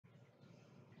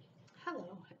Hello,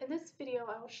 in this video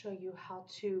I will show you how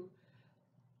to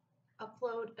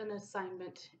upload an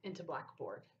assignment into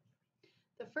Blackboard.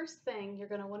 The first thing you're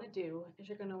going to want to do is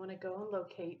you're going to want to go and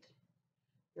locate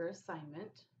your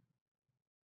assignment.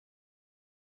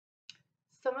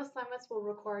 Some assignments will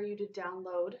require you to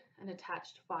download an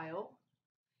attached file.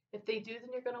 If they do,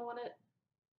 then you're going to want to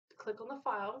click on the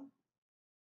file.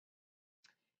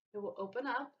 It will open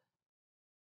up.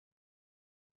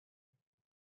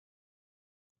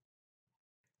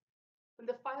 When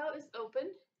the file is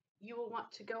opened, you will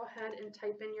want to go ahead and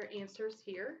type in your answers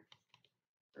here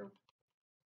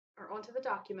or onto the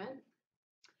document.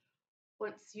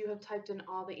 Once you have typed in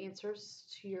all the answers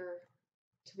to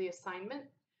the assignment,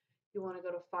 you want to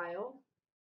go to File,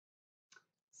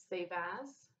 Save As,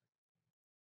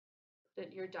 put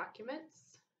in your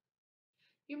documents.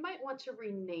 You might want to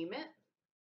rename it.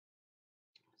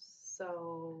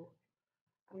 So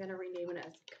I'm going to rename it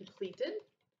as Completed.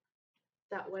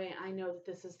 That way I know that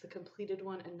this is the completed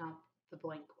one and not the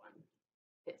blank one.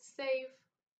 Hit Save,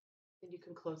 and you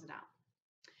can close it out.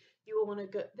 You will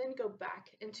want to then go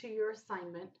back into your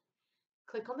assignment,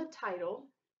 click on the title.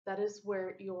 That is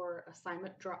where your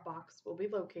assignment Dropbox will be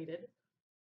located.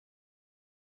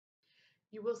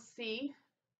 You will see,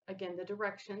 again, the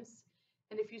directions,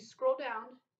 and if you scroll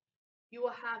down, you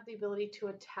will have the ability to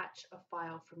attach a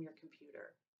file from your computer.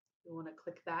 You want to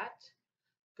click that,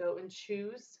 go and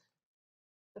choose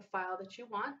the file that you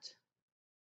want.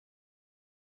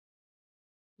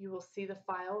 You will see the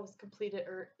file is completed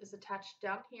or is attached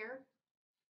down here,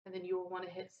 and then you will want to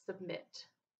hit Submit.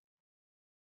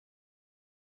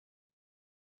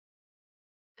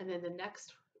 And then the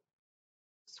next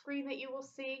screen that you will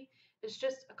see is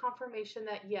just a confirmation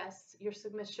that yes, your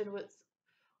submission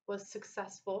was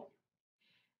successful,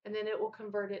 and then it will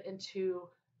convert it into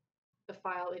the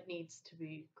file it needs to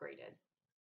be graded,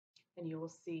 and you will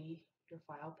see your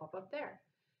file pop up there.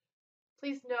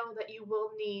 Please know that you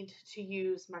will need to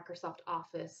use Microsoft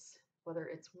Office, whether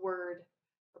it's Word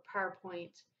or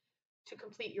PowerPoint, to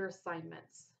complete your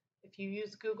assignments. If you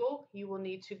use Google, you will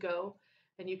need to go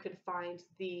and you can find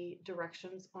the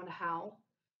directions on how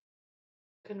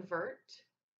to convert.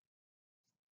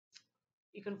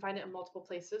 You can find it in multiple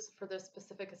places. For this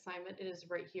specific assignment, it is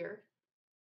right here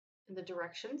in the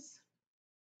directions.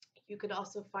 You could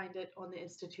also find it on the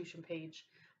institution page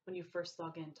when you first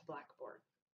log into Blackboard.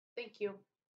 Thank you.